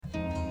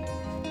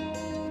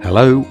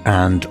Hello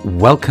and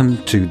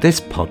welcome to this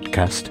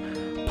podcast,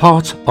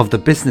 part of the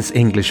Business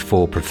English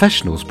for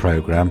Professionals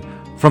programme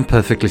from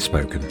Perfectly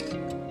Spoken.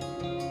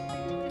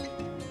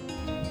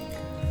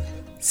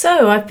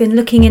 So I've been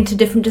looking into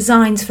different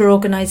designs for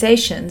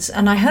organisations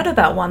and I heard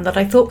about one that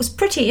I thought was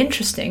pretty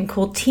interesting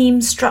called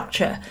team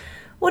structure.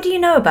 What do you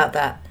know about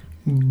that?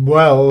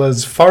 Well,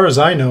 as far as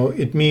I know,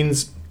 it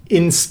means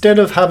instead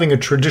of having a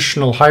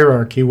traditional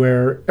hierarchy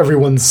where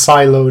everyone's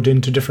siloed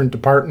into different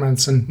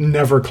departments and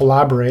never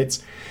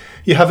collaborates,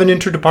 you have an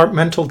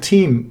interdepartmental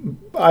team,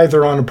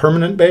 either on a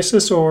permanent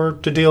basis or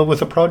to deal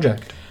with a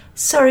project.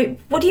 Sorry,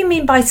 what do you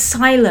mean by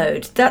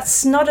siloed?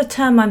 That's not a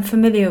term I'm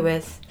familiar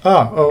with.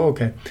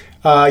 Okay.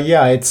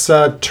 It's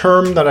a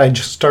term that I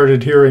just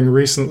started hearing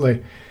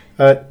recently.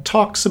 It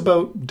talks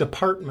about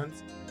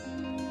departments.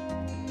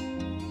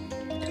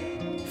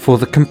 For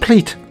the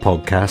complete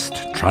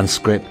podcast,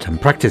 transcript and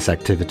practice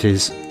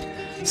activities,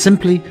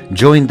 simply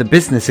join the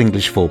Business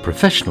English for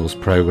Professionals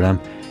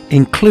programme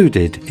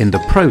included in the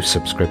Pro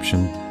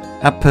subscription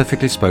at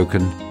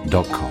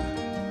perfectlyspoken.com.